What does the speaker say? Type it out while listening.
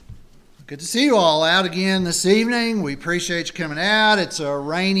Good to see you all out again this evening. We appreciate you coming out. It's a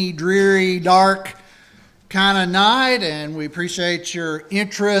rainy, dreary, dark kind of night, and we appreciate your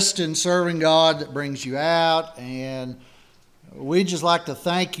interest in serving God that brings you out. And we'd just like to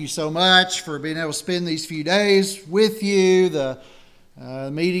thank you so much for being able to spend these few days with you. The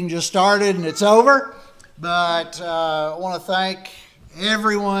meeting just started and it's over, but I want to thank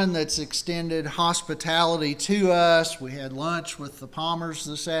everyone that's extended hospitality to us. We had lunch with the Palmers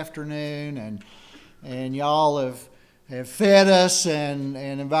this afternoon, and y'all have fed us and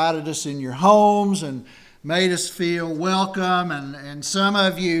invited us in your homes and made us feel welcome. And some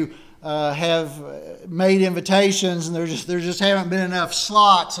of you have made invitations, and there just haven't been enough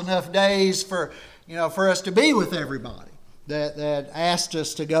slots, enough days for us to be with everybody that asked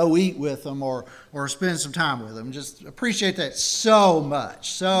us to go eat with them or spend some time with them. Just appreciate that so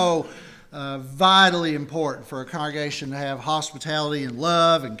much. So vitally important for a congregation to have hospitality and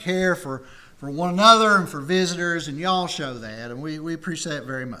love and care for one another and for visitors, and y'all show that, and we appreciate that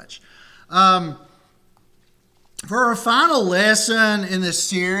very much. For our final lesson in this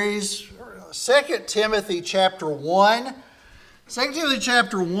series, 2 Timothy chapter 1. 2 Timothy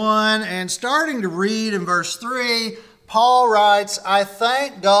chapter 1, and starting to read in verse 3, Paul writes, "I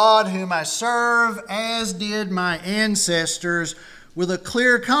thank God whom I serve, as did my ancestors, with a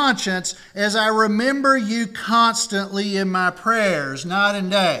clear conscience, as I remember you constantly in my prayers, night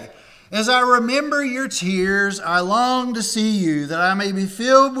and day. As I remember your tears, I long to see you, that I may be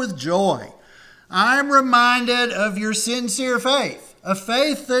filled with joy. I am reminded of your sincere faith, a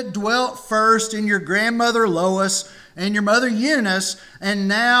faith that dwelt first in your grandmother Lois and your mother Eunice, and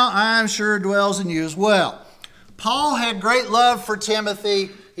now I am sure dwells in you as well." Paul had great love for Timothy.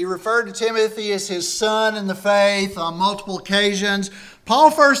 He referred to Timothy as his son in the faith on multiple occasions.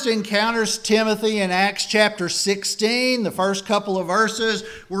 Paul first encounters Timothy in Acts chapter 16. The first couple of verses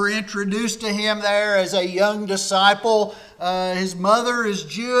were introduced to him there as a young disciple. His mother is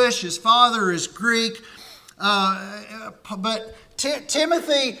Jewish, his father is Greek. But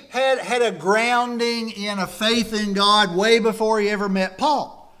Timothy had a grounding in a faith in God way before he ever met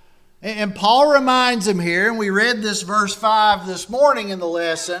Paul. And Paul reminds him here, and we read this verse 5 this morning in the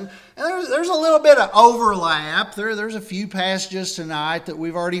lesson, and there's a little bit of overlap. There's a few passages tonight that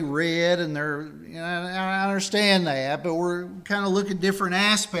we've already read, and I understand that, but we're kind of looking at different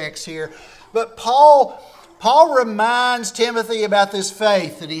aspects here. But Paul reminds Timothy about this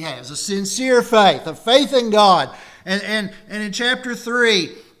faith that he has, a sincere faith, a faith in God. And in chapter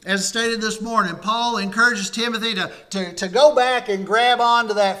 3, as stated this morning, Paul encourages Timothy to go back and grab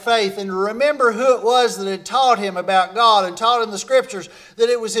onto that faith and to remember who it was that had taught him about God and taught him the Scriptures, that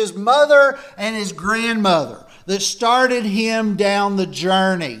it was his mother and his grandmother that started him down the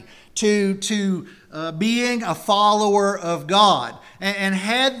journey to being a follower of God. And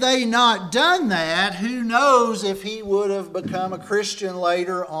had they not done that, who knows if he would have become a Christian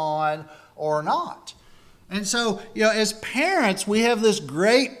later on or not. And so, as parents, we have this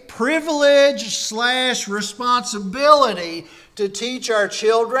great privilege / responsibility to teach our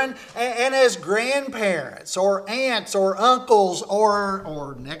children. And as grandparents or aunts or uncles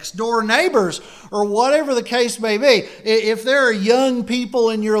or next door neighbors or whatever the case may be, if there are young people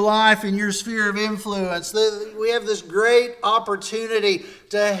in your life, in your sphere of influence, we have this great opportunity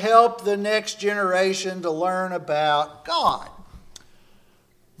to help the next generation to learn about God.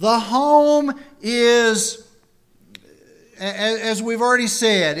 The home is, as we've already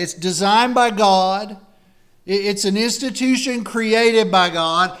said, it's designed by God. It's an institution created by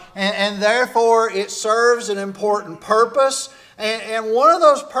God, and therefore it serves an important purpose. And one of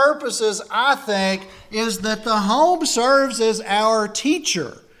those purposes, I think, is that the home serves as our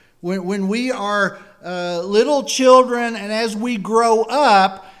teacher. When we are little children and as we grow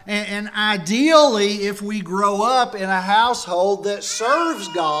up, and ideally, if we grow up in a household that serves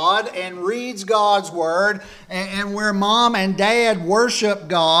God and reads God's Word, and where mom and dad worship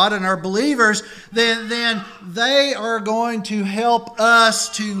God and are believers, then they are going to help us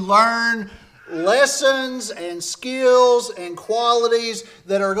to learn lessons and skills and qualities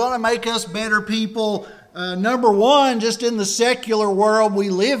that are going to make us better people. Number one, just in the secular world we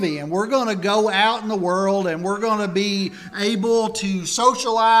live in. We're going to go out in the world and we're going to be able to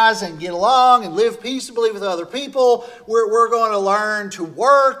socialize and get along and live peaceably with other people. We're going to learn to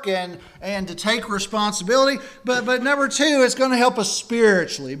work and to take responsibility. But number two, it's going to help us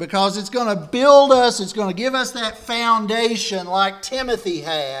spiritually, because it's going to build us. It's going to give us that foundation like Timothy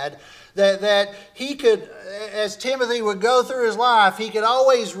had, that he could, as Timothy would go through his life, he could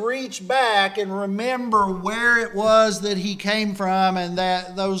always reach back and remember where it was that he came from, and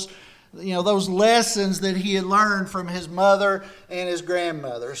that those those lessons that he had learned from his mother and his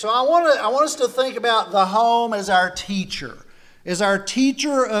grandmother. So I want us to think about the home as our teacher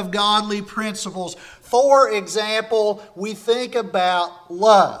of godly principles. For example, we think about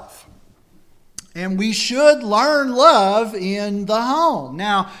love. And we should learn love in the home.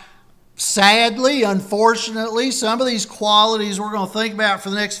 Now, sadly, unfortunately, some of these qualities we're going to think about for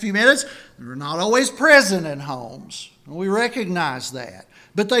the next few minutes are not always present in homes. We recognize that.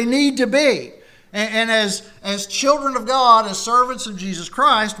 But they need to be. And as children of God, as servants of Jesus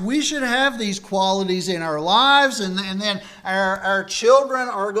Christ, we should have these qualities in our lives, and then our children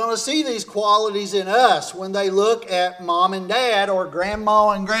are going to see these qualities in us when they look at mom and dad or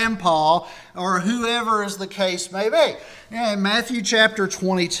grandma and grandpa or whoever as the case may be. In Matthew chapter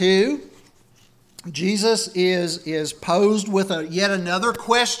 22, Jesus is posed with yet another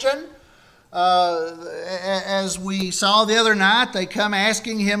question. As we saw the other night, they come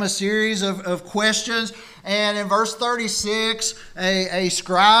asking him a series of questions. And in verse 36, a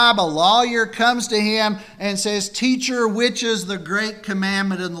scribe, a lawyer, comes to him and says, "Teacher, which is the great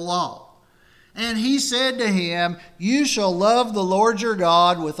commandment in the law?" And he said to him, "You shall love the Lord your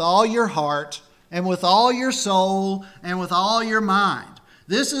God with all your heart and with all your soul and with all your mind.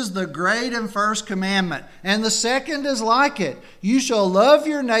 This is the great and first commandment. And the second is like it. You shall love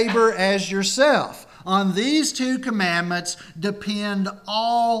your neighbor as yourself. On these two commandments depend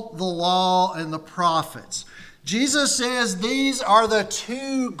all the law and the prophets." Jesus says these are the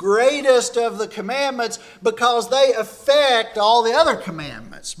two greatest of the commandments because they affect all the other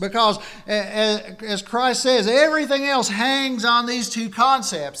commandments. Because, as Christ says, everything else hangs on these two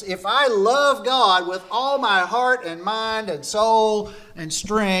concepts. If I love God with all my heart and mind and soul and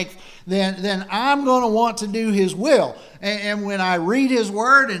strength, then I'm going to want to do His will. And when I read His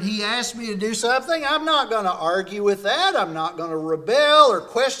Word and He asks me to do something, I'm not going to argue with that. I'm not going to rebel or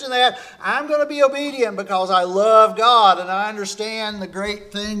question that. I'm going to be obedient because I love God and I understand the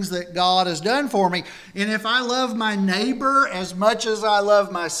great things that God has done for me. And if I love my neighbor as much as I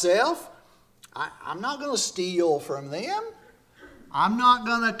love myself, I'm not going to steal from them. I'm not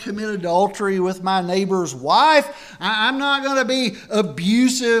going to commit adultery with my neighbor's wife. I'm not going to be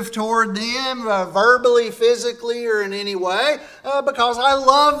abusive toward them, verbally, physically, or in any way, because I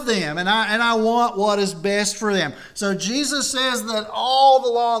love them and I want what is best for them. So Jesus says that all the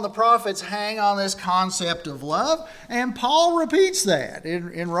law and the prophets hang on this concept of love, and Paul repeats that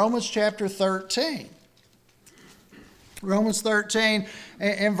in Romans chapter 13. Romans 13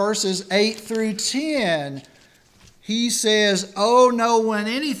 and verses 8 through 10. He says, "Owe no one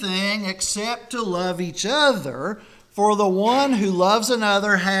anything except to love each other, for the one who loves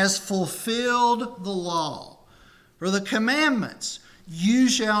another has fulfilled the law. For the commandments, you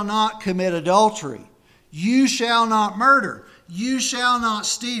shall not commit adultery, you shall not murder, you shall not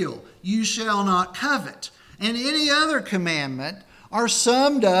steal, you shall not covet, and any other commandment are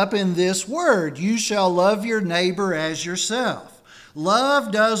summed up in this word, you shall love your neighbor as yourself.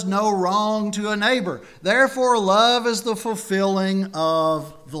 Love does no wrong to a neighbor. Therefore, love is the fulfilling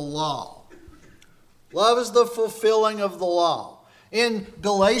of the law." Love is the fulfilling of the law. In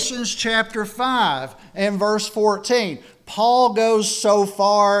Galatians chapter 5 and verse 14, Paul goes so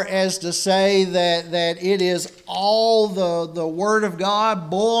far as to say that it is all the Word of God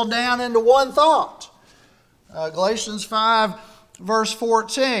boiled down into one thought. Galatians 5 verse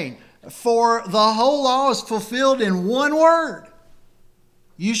 14, "For the whole law is fulfilled in one word.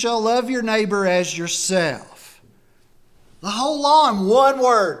 You shall love your neighbor as yourself." The whole law in one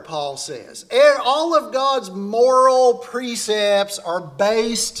word, Paul says. And all of God's moral precepts are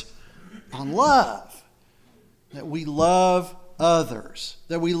based on love. That we love others.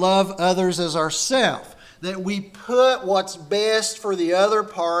 That we love others as ourselves. That we put what's best for the other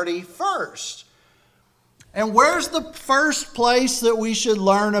party first. And where's the first place that we should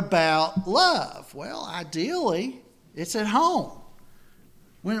learn about love? Well, ideally, it's at home.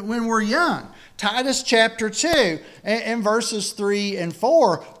 When we're young. Titus chapter 2 and verses 3 and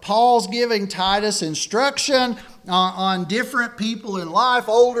 4, Paul's giving Titus instruction on different people in life,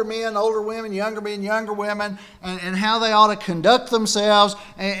 older men, older women, younger women, and how they ought to conduct themselves.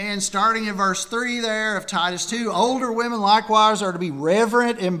 And starting in verse 3 there of Titus 2, older women likewise are to be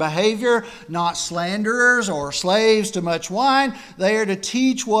reverent in behavior, not slanderers or slaves to much wine. They are to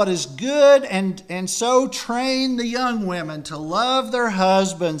teach what is good and so train the young women to love their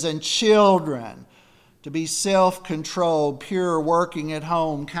husbands and children, to be self-controlled, pure, working at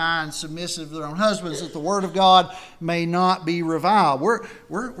home, kind, submissive to their own husbands, that the word of God may not be reviled.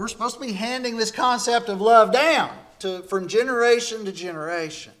 We're supposed to be handing this concept of love down from generation to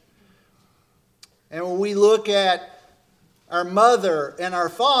generation. And when we look at our mother and our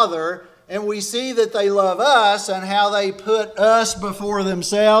father, and we see that they love us and how they put us before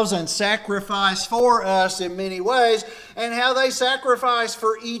themselves and sacrifice for us in many ways, and how they sacrifice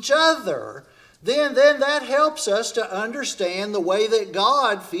for each other, then that helps us to understand the way that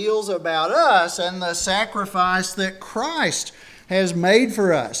God feels about us and the sacrifice that Christ has made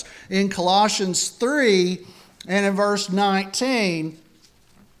for us. In Colossians 3 and in verse 19,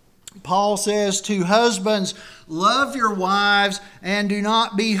 Paul says to husbands, love your wives and do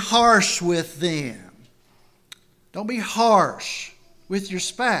not be harsh with them. Don't be harsh with your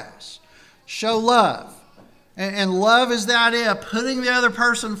spouse. Show love. And love is the idea of putting the other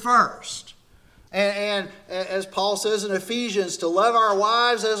person first. And as Paul says in Ephesians, to love our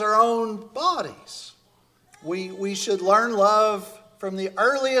wives as our own bodies. We should learn love from the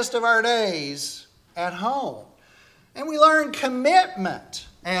earliest of our days at home. And we learn commitment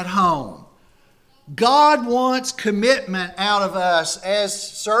at home. God wants commitment out of us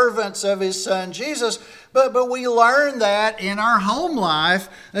as servants of His Son Jesus, but we learn that in our home life,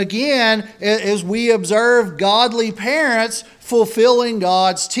 again, as we observe godly parents fulfilling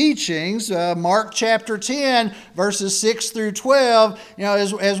God's teachings. Mark chapter 10, verses 6 through 12,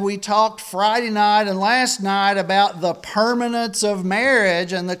 as we talked Friday night and last night about the permanence of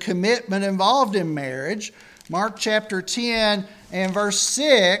marriage and the commitment involved in marriage. Mark chapter 10 and verse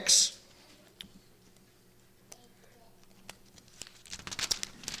 6.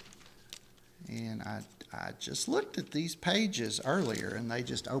 And I just looked at these pages earlier and they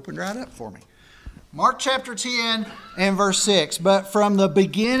just opened right up for me. Mark chapter 10 and verse 6. But from the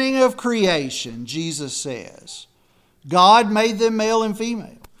beginning of creation, Jesus says, God made them male and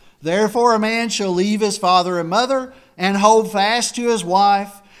female. Therefore a man shall leave his father and mother and hold fast to his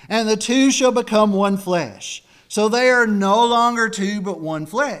wife, and the two shall become one flesh. So they are no longer two, but one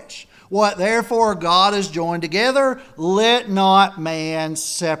flesh. What therefore God has joined together, let not man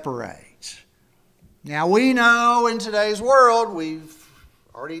separate. Now we know in today's world, we've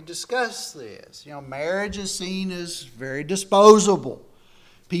already discussed this. Marriage is seen as very disposable.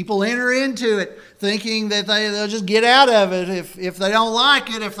 People enter into it thinking that they'll just get out of it if they don't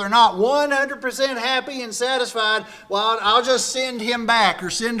like it. If they're not 100% happy and satisfied, well, I'll just send him back or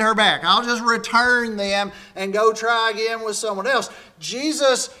send her back. I'll just return them and go try again with someone else.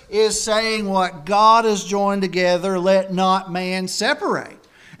 Jesus is saying what God has joined together, let not man separate.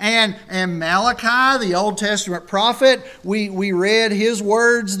 And Malachi, the Old Testament prophet, we read his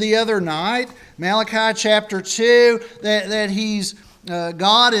words the other night. Malachi chapter 2, that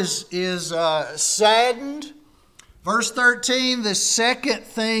God is saddened. Verse 13, the second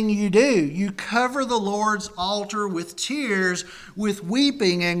thing you do, you cover the Lord's altar with tears, with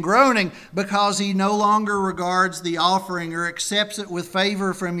weeping and groaning, because He no longer regards the offering or accepts it with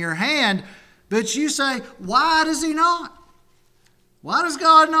favor from your hand. But you say, why does He not? Why does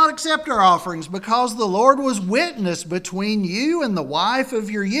God not accept our offerings? Because the Lord was witness between you and the wife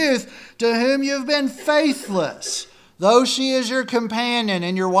of your youth, to whom you have been faithless, though she is your companion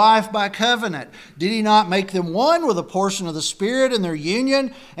and your wife by covenant. Did He not make them one with a portion of the Spirit in their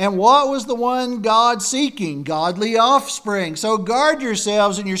union? And what was the one God seeking? Godly offspring. So guard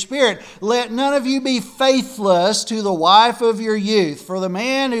yourselves in your spirit. Let none of you be faithless to the wife of your youth. For the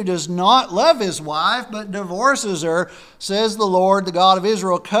man who does not love his wife but divorces her, says the Lord, the God of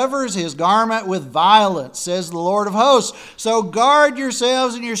Israel, covers his garment with violence, says the Lord of hosts. So guard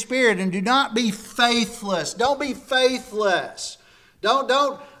yourselves in your spirit and do not be faithless. Don't be faithless.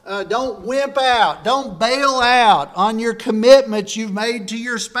 Don't wimp out. Don't bail out on your commitments you've made to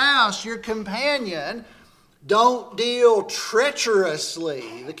your spouse, your companion. Don't deal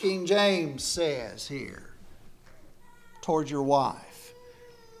treacherously, the King James says here, towards your wife.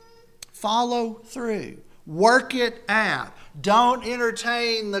 Follow through. Work it out. Don't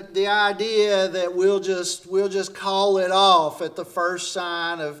entertain the idea that we'll just call it off at the first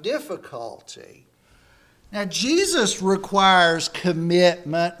sign of difficulty. Now, Jesus requires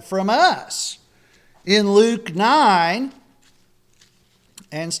commitment from us. In Luke 9,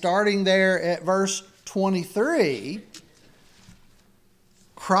 and starting there at verse 23,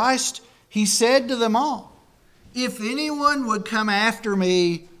 Christ, He said to them all, if anyone would come after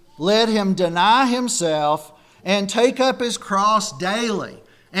me, let him deny himself and take up his cross daily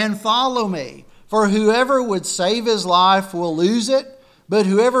and follow me. For whoever would save his life will lose it, but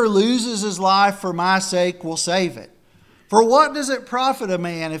whoever loses his life for my sake will save it. For what does it profit a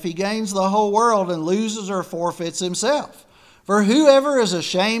man if he gains the whole world and loses or forfeits himself? For whoever is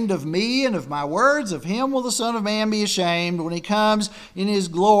ashamed of me and of my words, of him will the Son of Man be ashamed when He comes in His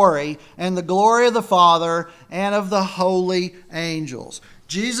glory and the glory of the Father and of the holy angels.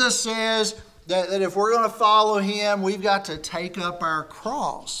 Jesus says, that if we're going to follow Him, we've got to take up our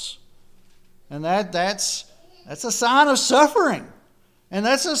cross. And that's a sign of suffering. And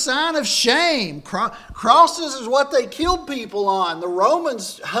that's a sign of shame. Crosses is what they killed people on. The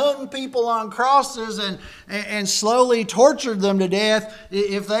Romans hung people on crosses and slowly tortured them to death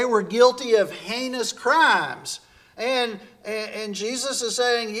if they were guilty of heinous crimes. And Jesus is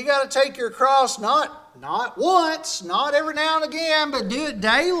saying, you got to take your cross not once, not every now and again, but do it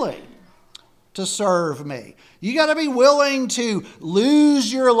daily to serve me. You got to be willing to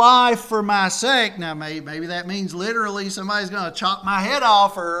lose your life for my sake. Now, maybe that means literally somebody's going to chop my head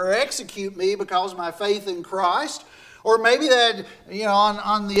off or execute me because of my faith in Christ. Or maybe that,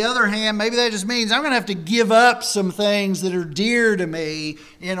 on the other hand, maybe that just means I'm going to have to give up some things that are dear to me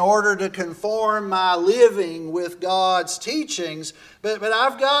in order to conform my living with God's teachings. But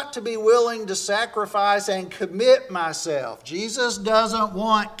I've got to be willing to sacrifice and commit myself. Jesus doesn't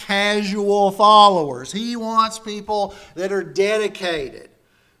want casual followers. He wants people that are dedicated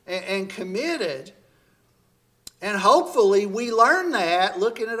and committed. And hopefully we learn that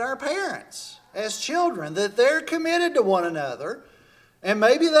looking at our parents as children, that they're committed to one another. And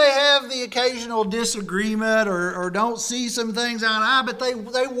maybe they have the occasional disagreement or don't see some things eye to eye, but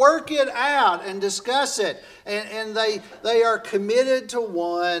they work it out and discuss it. And they are committed to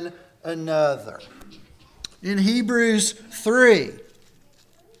one another. In Hebrews 3,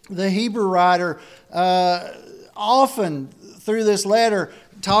 the Hebrew writer often through this letter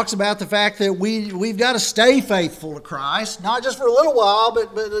talks about the fact that we've got to stay faithful to Christ, not just for a little while,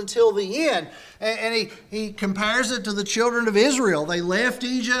 but until the end. And he compares it to the children of Israel. They left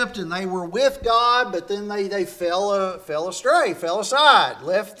Egypt and they were with God, but then they fell astray, fell aside,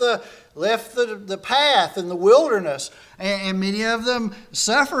 left the path in the wilderness. And many of them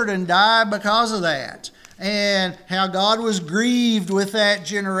suffered and died because of that. And how God was grieved with that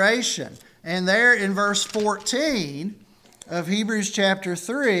generation. And there in verse 14 of Hebrews chapter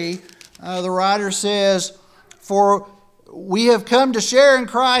 3, the writer says, "For we have come to share in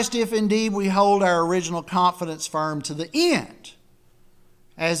Christ if indeed we hold our original confidence firm to the end.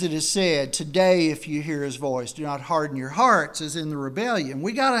 As it is said, today if you hear His voice, do not harden your hearts as in the rebellion."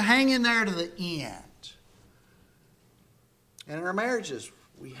 We got to hang in there to the end. And in our marriages,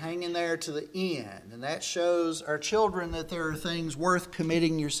 we hang in there to the end. And that shows our children that there are things worth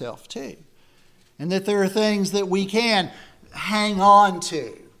committing yourself to. And that there are things that we can hang on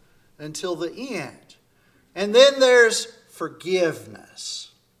to until the end. And then there's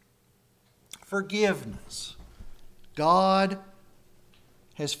forgiveness. Forgiveness. God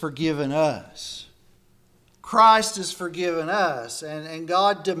has forgiven us. Christ has forgiven us. And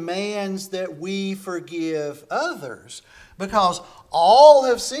God demands that we forgive others because all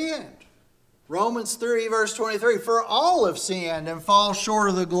have sinned. Romans 3 verse 23, "For all have sinned and fall short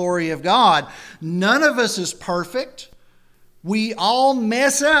of the glory of God." None of us is perfect. We all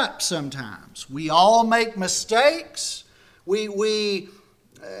mess up sometimes. We all make mistakes.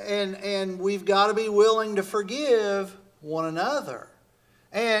 And we've got to be willing to forgive one another.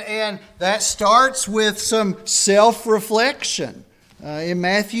 And that starts with some self-reflection. In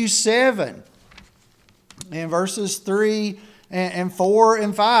Matthew 7, in verses 3 and 4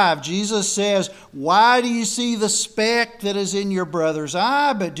 and 5, Jesus says, "Why do you see the speck that is in your brother's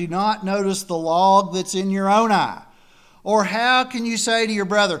eye, but do not notice the log that's in your own eye? Or how can you say to your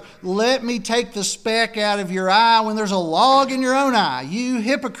brother, 'Let me take the speck out of your eye,' when there's a log in your own eye? You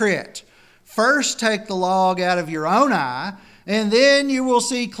hypocrite! First take the log out of your own eye, and then you will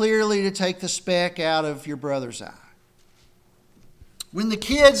see clearly to take the speck out of your brother's eye." When the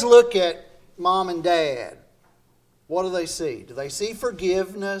kids look at mom and dad, what do they see? Do they see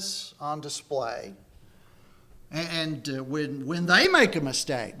forgiveness on display? And when they make a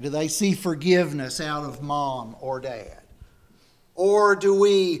mistake, do they see forgiveness out of mom or dad? Or do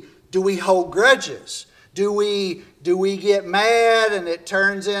we hold grudges? Do we get mad and it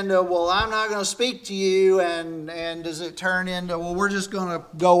turns into, well, I'm not going to speak to you, and does it turn into, well, we're just going to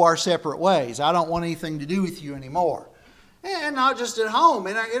go our separate ways. I don't want anything to do with you anymore. And not just at home,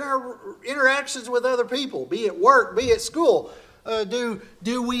 in our interactions with other people, be it work, be it school.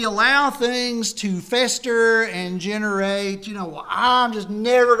 Do we allow things to fester and generate, well, I'm just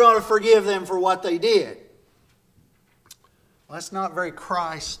never going to forgive them for what they did? Well, that's not very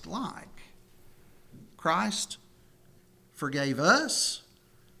Christ-like. Christ forgave us.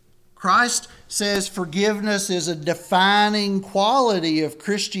 Christ says forgiveness is a defining quality of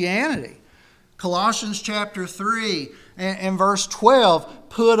Christianity. Colossians chapter 3 and verse 12,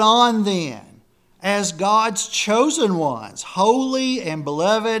 "Put on then, as God's chosen ones, holy and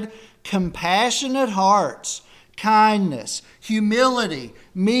beloved, compassionate hearts, kindness, humility,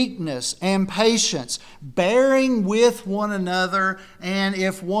 meekness, and patience, bearing with one another, and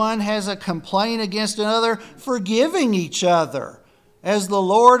if one has a complaint against another, forgiving each other, as the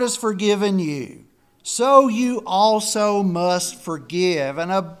Lord has forgiven you. So you also must forgive.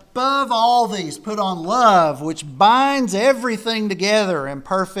 And above all these, put on love, which binds everything together in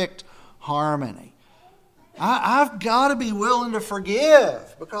perfect harmony. I've got to be willing to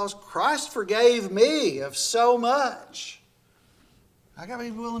forgive because Christ forgave me of so much. I've got to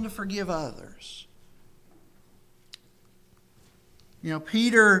be willing to forgive others. You know,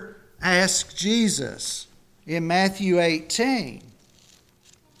 Peter asked Jesus in Matthew 18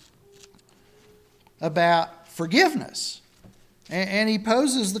 about forgiveness. And he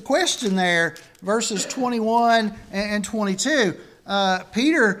poses the question there, verses 21 and 22.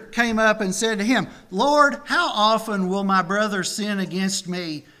 Peter came up and said to him, Lord, how often will my brother sin against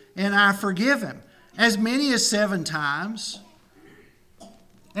me and I forgive him? As many as 7 times?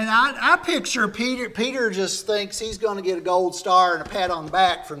 And I picture Peter just thinks he's going to get a gold star and a pat on the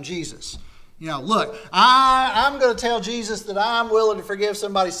back from Jesus. You know, look, I'm going to tell Jesus that I'm willing to forgive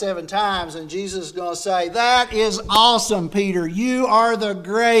somebody 7 times, and Jesus is going to say, that is awesome, Peter. You are the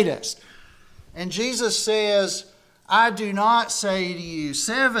greatest. And Jesus says, I do not say to you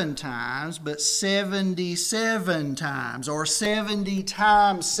 7 times, but 77 times, or 70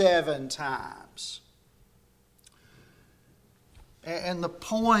 times 7 times. And the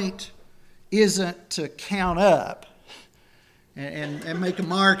point isn't to count up and make a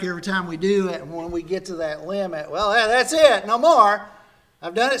mark every time we do it. And when we get to that limit, well, that's it, no more.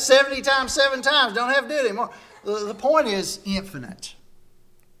 I've done it 70 times, 7 times. Don't have to do it anymore. The point is infinite.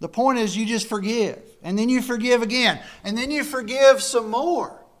 The point is you just forgive. And then you forgive again. And then you forgive some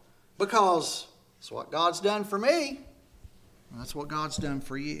more. Because it's what God's done for me. And that's what God's done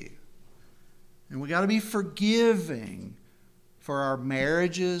for you. And we got to be forgiving for our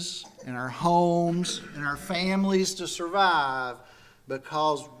marriages and our homes and our families to survive,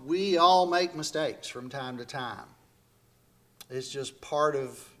 because we all make mistakes from time to time. It's just part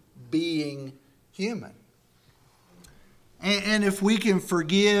of being human. And if we can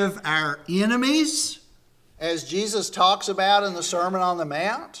forgive our enemies, as Jesus talks about in the Sermon on the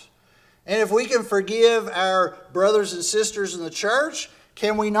Mount, and if we can forgive our brothers and sisters in the church,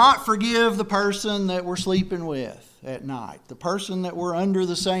 can we not forgive the person that we're sleeping with at night, the person that we're under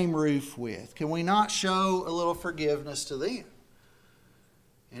the same roof with? Can we not show a little forgiveness to them?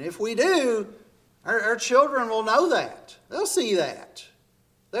 And if we do, our children will know that. They'll see that.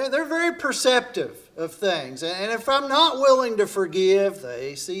 They're very perceptive of things. And if I'm not willing to forgive,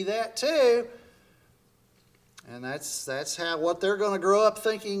 they see that too. And that's how what they're going to grow up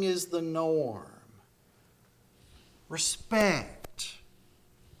thinking is the norm. Respect.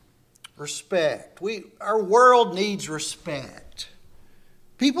 Respect. Our world needs respect.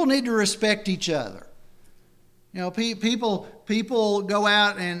 People need to respect each other. You know, people go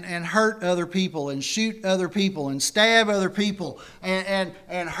out and hurt other people and shoot other people and stab other people and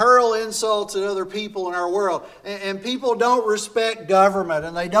hurl insults at other people in our world. And people don't respect government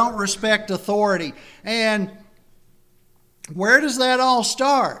and they don't respect authority. And where does that all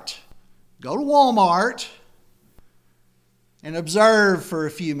start? Go to Walmart and observe for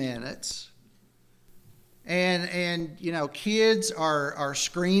a few minutes. And you know, kids are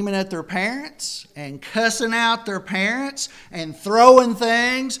screaming at their parents and cussing out their parents and throwing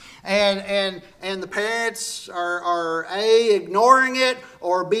things, and the parents are A, ignoring it,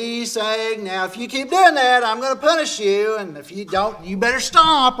 or B, saying, now if you keep doing that, I'm going to punish you, and if you don't, you better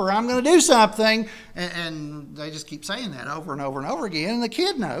stop or I'm going to do something. And they just keep saying that over and over and over again, and the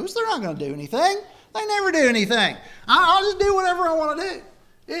kid knows they're not going to do anything. They never do anything. I'll just do whatever I want to do.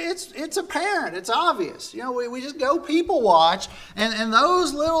 It's apparent. It's obvious. You know, we just go people watch. And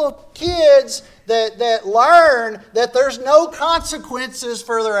those little kids that learn that there's no consequences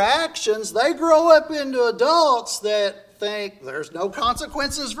for their actions, they grow up into adults that think there's no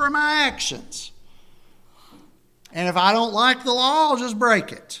consequences for my actions. And if I don't like the law, I'll just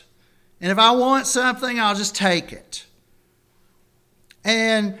break it. And if I want something, I'll just take it.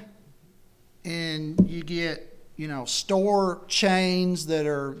 And you get, you know, store chains that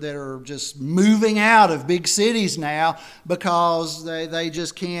are just moving out of big cities now because they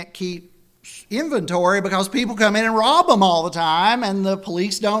just can't keep inventory because people come in and rob them all the time and the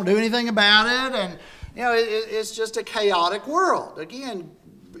police don't do anything about it. And, you know, it's just a chaotic world. Again,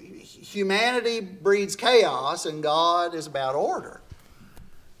 humanity breeds chaos and God is about order.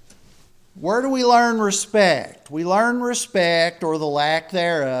 Where do we learn respect? We learn respect, or the lack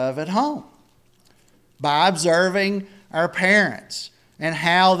thereof, at home, by observing our parents and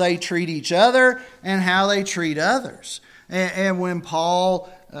how they treat each other and how they treat others. And when Paul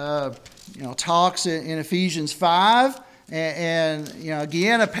talks in Ephesians 5, and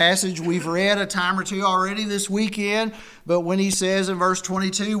again, a passage we've read a time or two already this weekend, but when he says in verse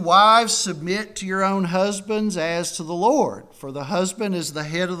 22, wives, submit to your own husbands as to the Lord, for the husband is the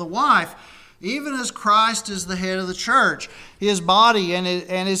head of the wife, even as Christ is the head of the church, his body, and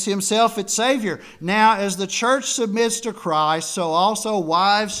is himself its Savior. Now, as the church submits to Christ, so also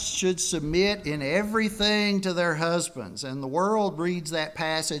wives should submit in everything to their husbands. And the world reads that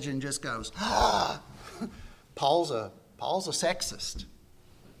passage and just goes, Paul's a sexist.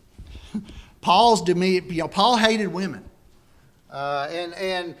 Paul hated women,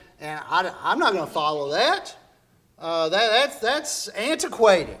 and I'm not going to follow that. That's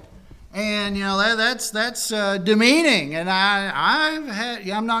antiquated, and that's demeaning, and I'm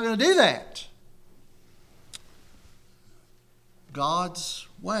not going to do that. God's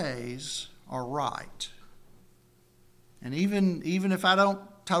ways are right, and even if I don't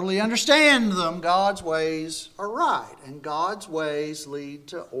totally understand them, God's ways are right, and God's ways lead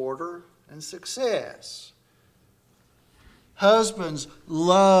to order and success. Husbands,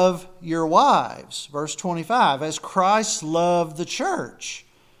 love your wives. Verse 25, as Christ loved the church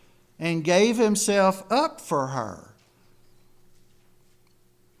and gave himself up for her.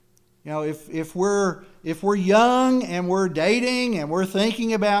 If we're young and we're dating and we're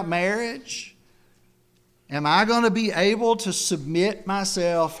thinking about marriage, am I going to be able to submit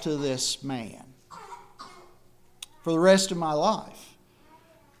myself to this man for the rest of my life?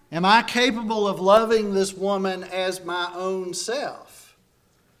 Am I capable of loving this woman as my own self?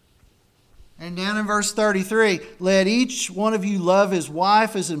 And down in verse 33, let each one of you love his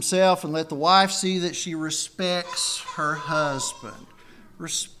wife as himself, and let the wife see that she respects her husband.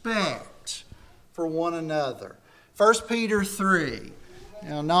 Respect for one another. 1 Peter 3,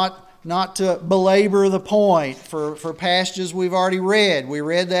 not to belabor the point for passages we've already read. We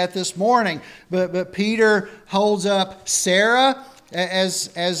read that this morning. But Peter holds up Sarah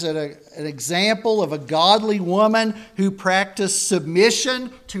as an example of a godly woman who practiced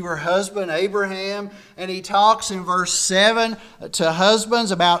submission to her husband Abraham. And he talks in verse 7 to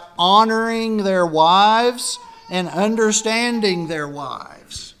husbands about honoring their wives and understanding their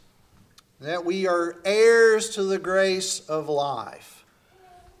wives. That we are heirs to the grace of life.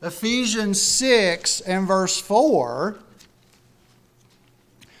 Ephesians 6 and verse 4,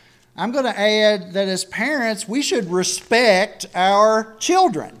 I'm going to add that as parents, we should respect our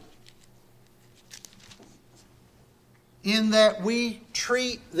children in that we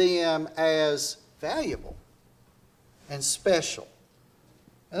treat them as valuable and special.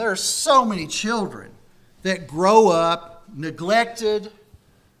 And there are so many children that grow up neglected,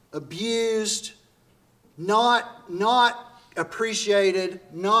 abused, not appreciated,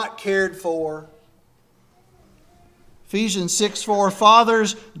 not cared for. Ephesians 6:4,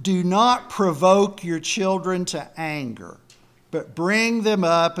 fathers, do not provoke your children to anger, but bring them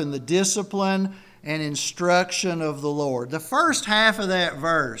up in the discipline and instruction of the Lord. The first half of that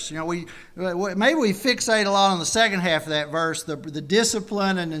verse, maybe we fixate a lot on the second half of that verse, the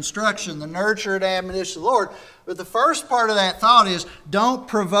discipline and instruction, the nurture and admonition of the Lord. But the first part of that thought is, don't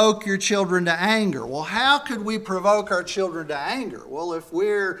provoke your children to anger. Well, how could we provoke our children to anger? Well, if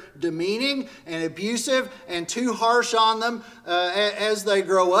we're demeaning and abusive and too harsh on them as they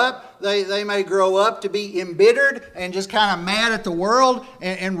grow up, they may grow up to be embittered and just kind of mad at the world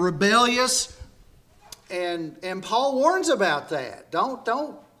and rebellious. And Paul warns about that. Don't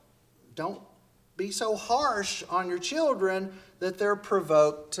be so harsh on your children that they're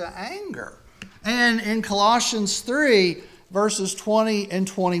provoked to anger. And in Colossians 3, verses 20 and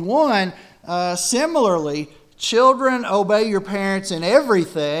 21, similarly, children, obey your parents in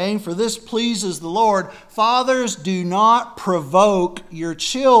everything, for this pleases the Lord. Fathers, do not provoke your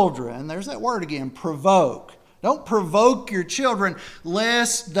children. There's that word again, provoke. Don't provoke your children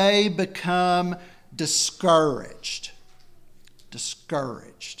lest they become discouraged.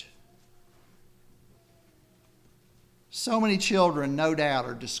 Discouraged. So many children, no doubt,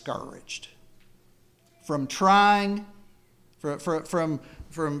 are discouraged from trying, from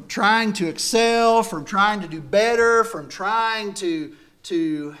trying to excel, from trying to do better, from trying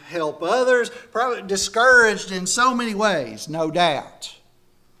to help others. Probably discouraged in so many ways, no doubt.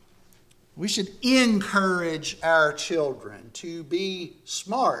 We should encourage our children to be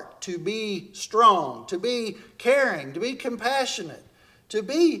smart, to be strong, to be caring, to be compassionate, to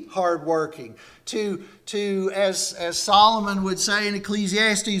be hardworking, to as Solomon would say in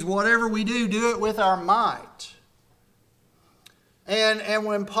Ecclesiastes, whatever we do, do it with our might. And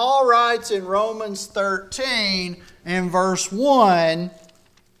when Paul writes in Romans 13 and verse 1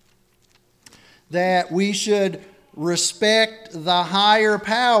 that we should respect the higher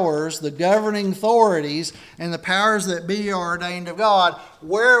powers, the governing authorities, and the powers that be are ordained of God,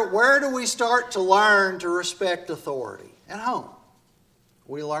 where do we start to learn to respect authority? At home.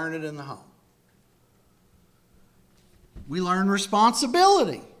 We learn it in the home. We learn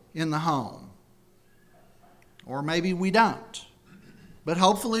responsibility in the home. Or maybe we don't. But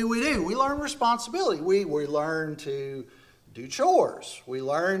hopefully we do. We learn responsibility. We learn to do chores. We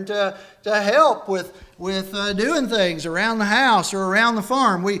learn to help with doing things around the house or around the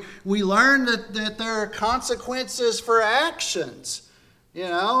farm. We learn that there are consequences for actions.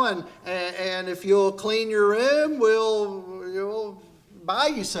 And if you'll clean your room, we'll buy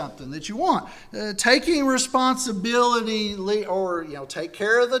you something that you want. Taking responsibility, or take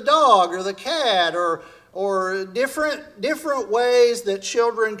care of the dog or the cat, or different ways that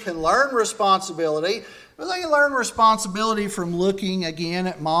children can learn responsibility. But they can learn responsibility from looking again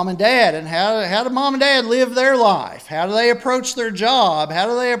at mom and dad, and how do mom and dad live their life? How do they approach their job? How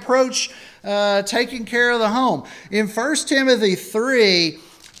do they approach taking care of the home? In 1 Timothy 3,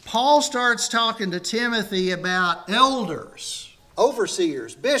 Paul starts talking to Timothy about elders,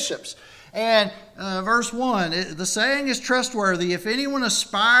 overseers, bishops. And verse 1, the saying is trustworthy. If anyone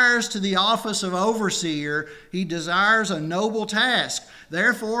aspires to the office of overseer, he desires a noble task.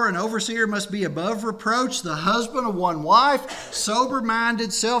 Therefore, an overseer must be above reproach, the husband of one wife,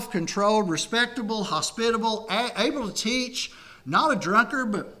 sober-minded, self-controlled, respectable, hospitable, able to teach, not a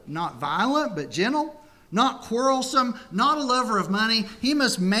drunkard, but not violent, but gentle, not quarrelsome, not a lover of money. He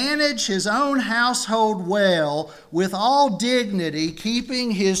must manage his own household well, with all dignity,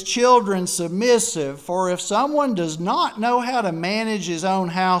 keeping his children submissive. For if someone does not know how to manage his own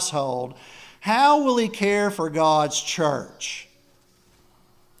household, how will he care for God's church?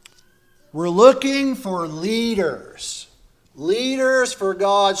 We're looking for leaders for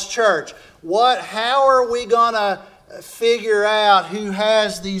God's church. How are we going to figure out who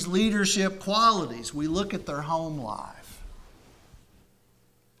has these leadership qualities? We look at their home life.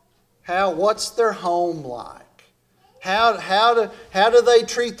 What's their home like? How do they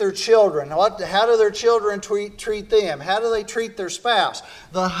treat their children? How do their children treat them? How do they treat their spouse?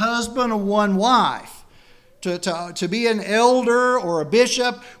 The husband of one wife. To be an elder or a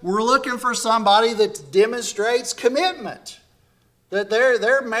bishop, we're looking for somebody that demonstrates commitment. That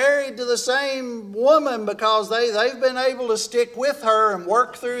they're married to the same woman because they've been able to stick with her and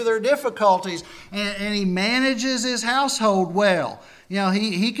work through their difficulties. And he manages his household well.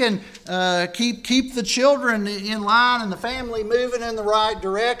 He can keep the children in line and the family moving in the right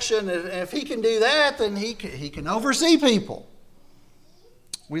direction. And if he can do that, then he can oversee people.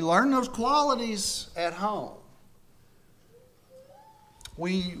 We learn those qualities at home.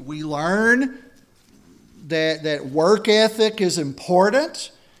 We learn that work ethic is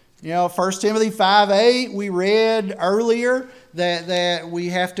important. 1 Timothy 5:8 we read earlier that we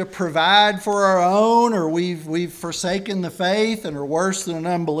have to provide for our own, or we've forsaken the faith and are worse than an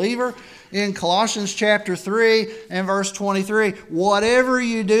unbeliever. In Colossians chapter 3 and verse 23, whatever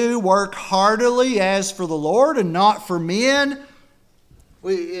you do, work heartily as for the Lord and not for men.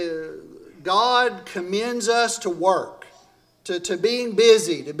 God commends us to work. To being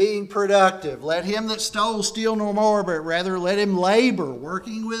busy, to being productive. Let him that stole steal no more, but rather let him labor,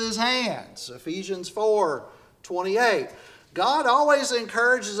 working with his hands. Ephesians 4:28. God always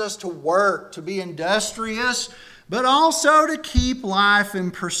encourages us to work, to be industrious, but also to keep life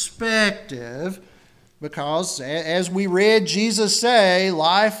in perspective, because as we read Jesus say,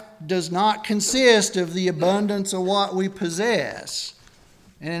 life does not consist of the abundance of what we possess.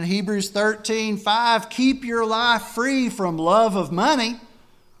 And in Hebrews 13:5, keep your life free from love of money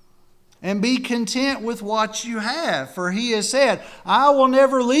and be content with what you have. For he has said, I will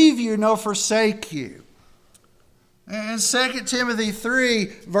never leave you nor forsake you. And 2 Timothy 3,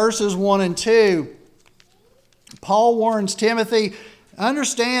 verses 1 and 2, Paul warns Timothy,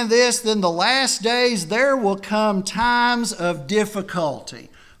 understand this, in the last days there will come times of difficulty.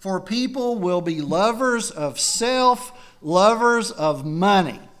 For people will be lovers of self, lovers of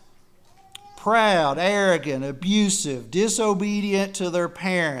money, proud, arrogant, abusive, disobedient to their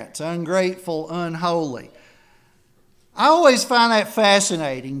parents, ungrateful, unholy. I always find that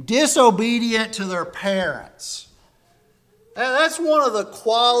fascinating. Disobedient to their parents. That's one of the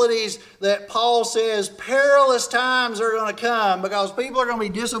qualities that Paul says perilous times are going to come, because people are going to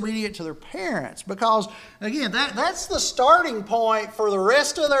be disobedient to their parents. Because, again, that's the starting point for the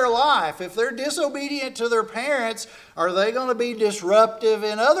rest of their life. If they're disobedient to their parents, are they going to be disruptive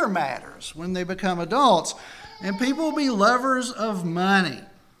in other matters when they become adults? And people will be lovers of money.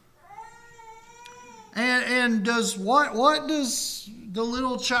 And does what does the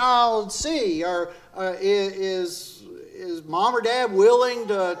little child see? Or is mom or dad willing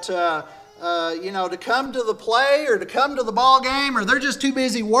to come to the play or to come to the ball game, or they're just too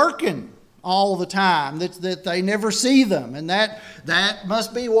busy working all the time that they never see them? And that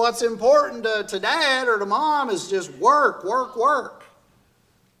must be what's important to dad or to mom, is just work,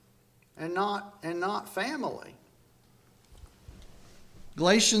 and not family.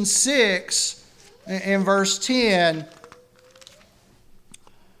 Galatians 6 in verse 10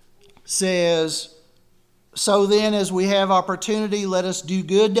 says, "So then, as we have opportunity, let us do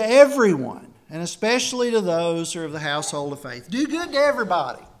good to everyone, and especially to those who are of the household of faith." Do good to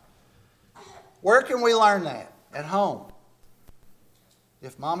everybody. Where can we learn that? At home.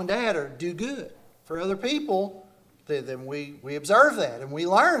 If mom and dad do good for other people, then we observe that and we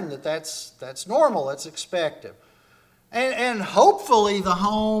learn that's normal, that's expected. And hopefully the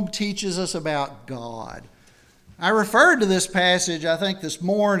home teaches us about God. I referred to this passage, I think, this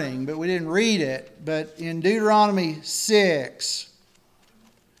morning, but we didn't read it. But in Deuteronomy 6,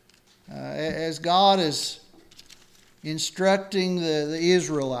 as God is instructing the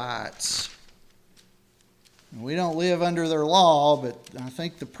Israelites, we don't live under their law, but I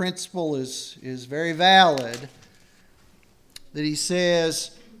think the principle is very valid, that he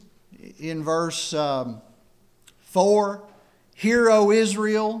says in verse 4, "Hear, O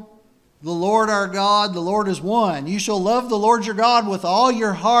Israel, the Lord our God, the Lord is one. You shall love the Lord your God with all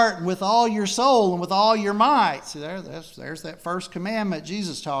your heart, and with all your soul, and with all your might." See, there's that first commandment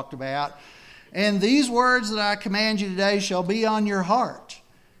Jesus talked about. "And these words that I command you today shall be on your heart.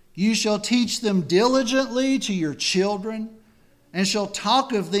 You shall teach them diligently to your children, and shall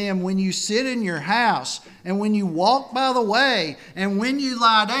talk of them when you sit in your house, and when you walk by the way, and when you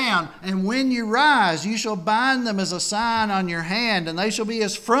lie down, and when you rise. You shall bind them as a sign on your hand, and they shall be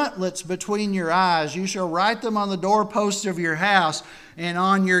as frontlets between your eyes. You shall write them on the doorposts of your house and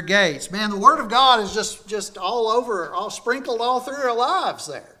on your gates." Man, the Word of God is just all over, all sprinkled all through our lives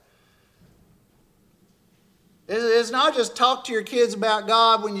there. It's not just talk to your kids about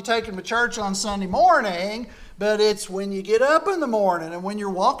God when you take them to church on Sunday morning, but it's when you get up in the morning, and when you're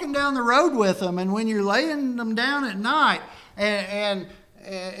walking down the road with them, and when you're laying them down at night, and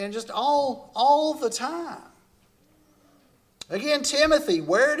just all the time. Again, Timothy.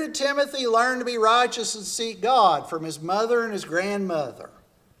 Where did Timothy learn to be righteous and seek God? From his mother and his grandmother.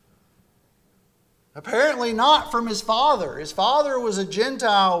 Apparently not from his father. His father was a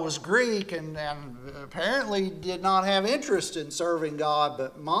Gentile, was Greek, and apparently did not have interest in serving God,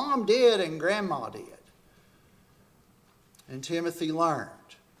 but mom did and grandma did. And Timothy learned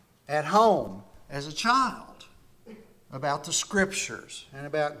at home as a child about the Scriptures and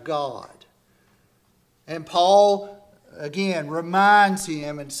about God. And Paul, again, reminds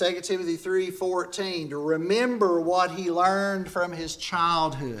him in 2 Timothy 3:14 to remember what he learned from his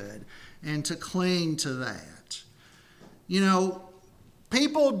childhood and to cling to that. You know,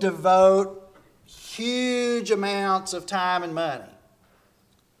 people devote huge amounts of time and money.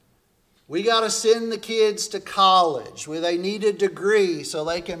 We got to send the kids to college where they need a degree so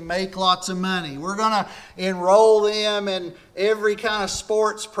they can make lots of money. We're going to enroll them in every kind of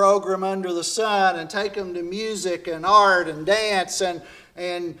sports program under the sun and take them to music and art and dance and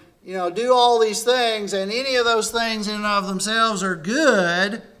do all these things. And any of those things in and of themselves are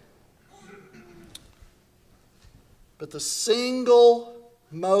good. But the single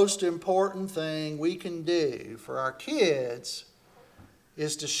most important thing we can do for our kids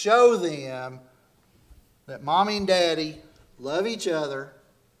is to show them that mommy and daddy love each other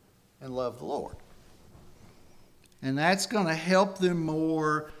and love the Lord. And that's going to help them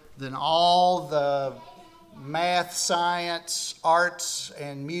more than all the math, science, arts,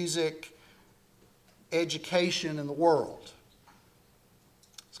 and music education in the world.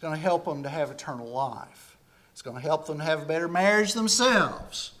 It's going to help them to have eternal life. It's going to help them to have a better marriage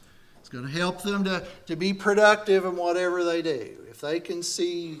themselves. It's going to help them to be productive in whatever they do. If they can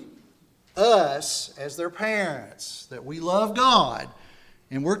see us as their parents, that we love God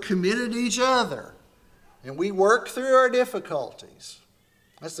and we're committed to each other and we work through our difficulties,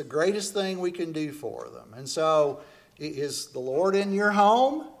 that's the greatest thing we can do for them. And so, is the Lord in your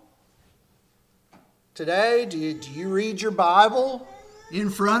home today? Do you read your Bible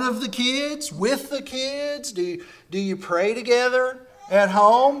in front of the kids, with the kids? Do you pray together at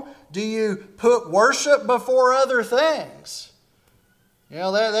home? Do you put worship before other things? You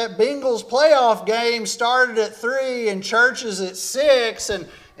know, that Bengals playoff game started at 3 and church is at 6, and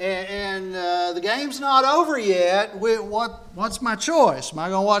the game's not over yet. What's my choice? Am I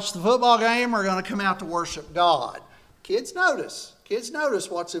going to watch the football game or going to come out to worship God? Kids notice. Kids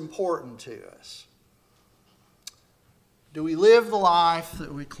notice what's important to us. Do we live the life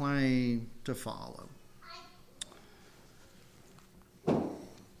that we claim to follow?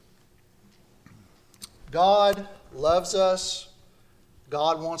 God loves us.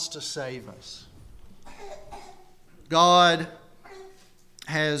 God wants to save us. God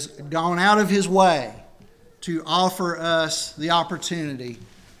has gone out of His way to offer us the opportunity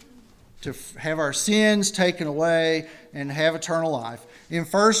to have our sins taken away and have eternal life. In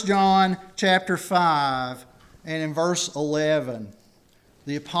 1 John chapter 5 and in verse 11,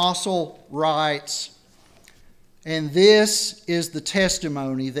 the apostle writes, "And this is the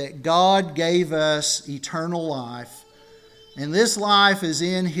testimony that God gave us eternal life, and this life is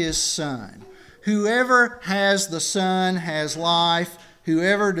in His Son. Whoever has the Son has life.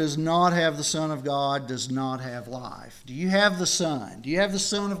 Whoever does not have the Son of God does not have life." Do you have the Son? Do you have the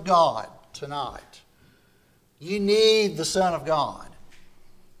Son of God tonight? You need the Son of God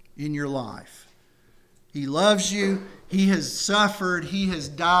in your life. He loves you. He has suffered. He has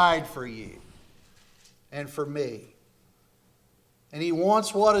died for you and for me. And He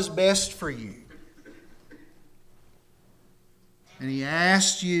wants what is best for you. And He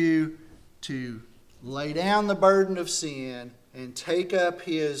asked you to lay down the burden of sin and take up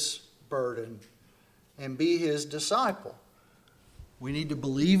His burden and be His disciple. We need to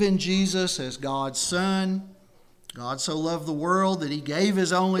believe in Jesus as God's Son. God so loved the world that He gave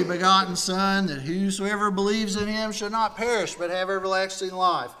His only begotten Son, that whosoever believes in Him shall not perish but have everlasting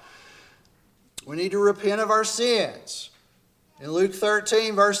life. We need to repent of our sins. In Luke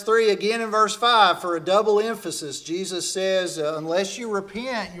 13, verse 3, again in verse 5, for a double emphasis, Jesus says, unless you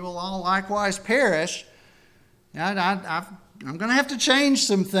repent, you will all likewise perish. Now, I'm going to have to change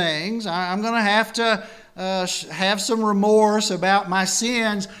some things. I'm going to have to have some remorse about my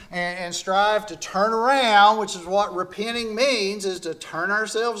sins and strive to turn around, which is what repenting means, is to turn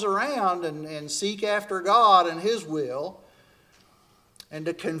ourselves around and seek after God and His will, and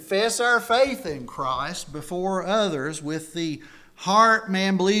to confess our faith in Christ before others. With the heart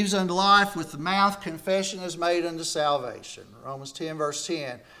man believes unto life, with the mouth confession is made unto salvation. Romans 10 verse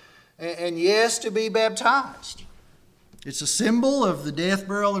 10. And yes, to be baptized. It's a symbol of the death,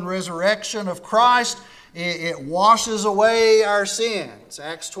 burial, and resurrection of Christ. It washes away our sins.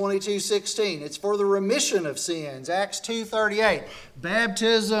 Acts 22:16. It's for the remission of sins. Acts 2:38.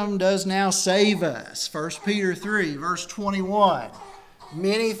 Baptism does now save us. 1 Peter 3 verse 21.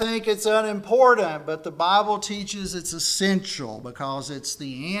 Many think it's unimportant, but the Bible teaches it's essential because it's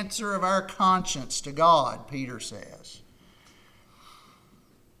the answer of our conscience to God, Peter says.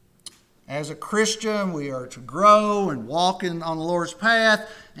 As a Christian, we are to grow and walk on the Lord's path,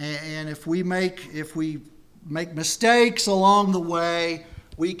 and if we make mistakes along the way,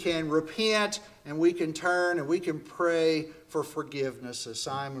 we can repent and we can turn and we can pray for forgiveness, as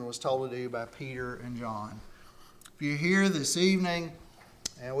Simon was told to do by Peter and John. If you're here this evening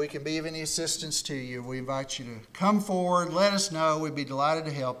and we can be of any assistance to you, we invite you to come forward, let us know. We'd be delighted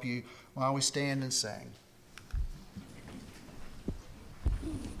to help you while we stand and sing.